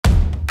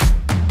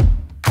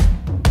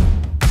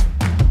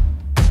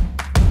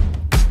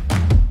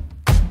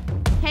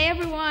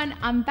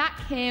everyone, I'm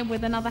back here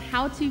with another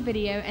how-to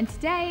video, and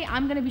today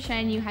I'm going to be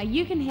showing you how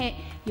you can hit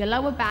your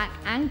lower back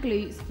and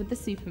glutes with the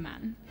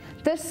Superman.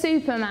 The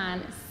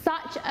Superman,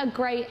 such a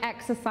great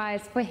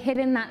exercise for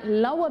hitting that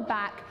lower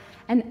back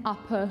and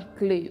upper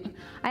glute.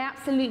 I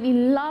absolutely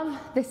love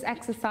this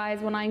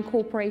exercise when I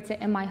incorporate it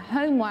in my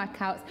home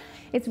workouts.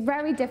 It's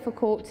very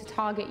difficult to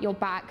target your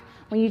back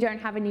when you don't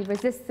have any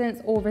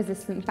resistance or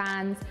resistant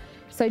bands.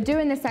 So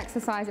doing this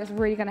exercise is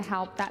really going to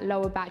help that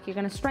lower back. You're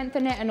going to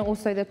strengthen it and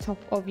also the top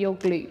of your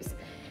glutes.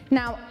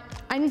 Now,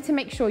 I need to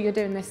make sure you're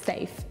doing this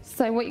safe.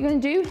 So what you're going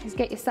to do is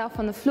get yourself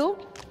on the floor.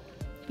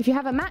 If you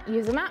have a mat,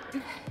 use a mat.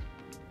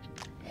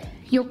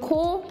 Your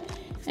core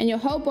and your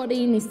whole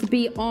body needs to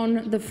be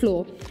on the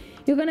floor.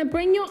 You're going to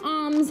bring your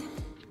arms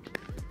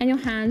and your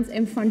hands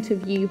in front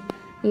of you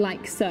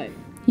like so.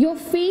 Your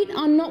feet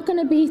are not going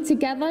to be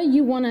together.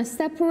 You want to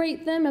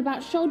separate them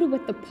about shoulder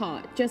width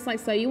apart, just like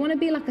so. You want to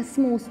be like a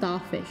small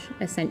starfish,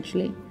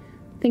 essentially.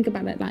 Think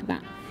about it like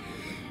that.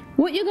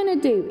 What you're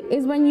going to do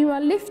is when you are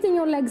lifting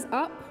your legs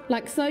up,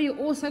 like so, you're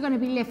also going to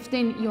be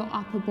lifting your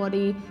upper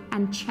body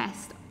and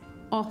chest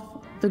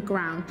off the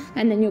ground,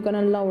 and then you're going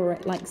to lower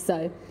it like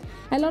so.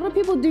 A lot of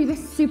people do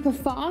this super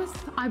fast.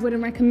 I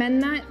wouldn't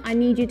recommend that. I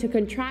need you to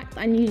contract.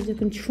 I need you to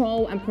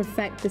control and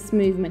perfect this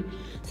movement.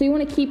 So you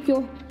want to keep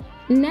your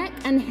neck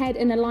and head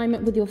in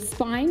alignment with your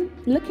spine.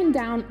 Looking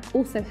down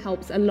also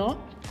helps a lot.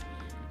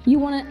 You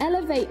want to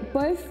elevate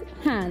both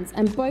hands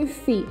and both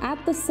feet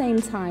at the same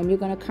time. You're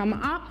going to come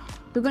up.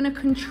 You're going to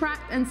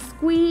contract and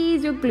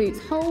squeeze your glutes.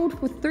 Hold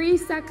for 3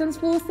 seconds,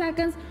 4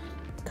 seconds.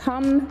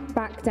 Come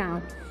back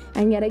down.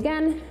 And yet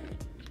again,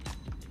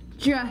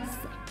 just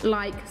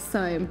like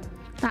so.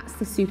 That's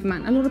the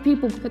Superman. A lot of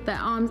people put their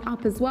arms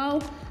up as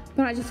well,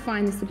 but I just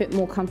find this a bit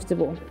more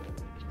comfortable.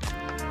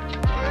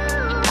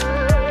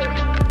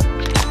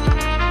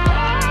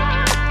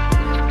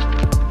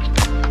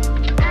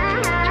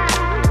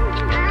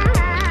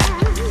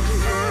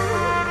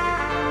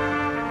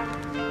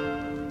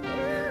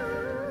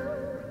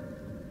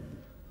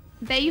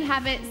 There you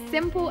have it,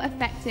 simple,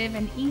 effective,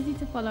 and easy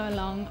to follow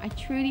along. I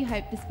truly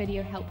hope this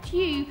video helped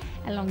you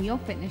along your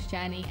fitness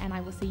journey, and I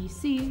will see you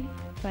soon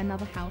for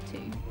another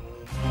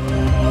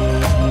how-to.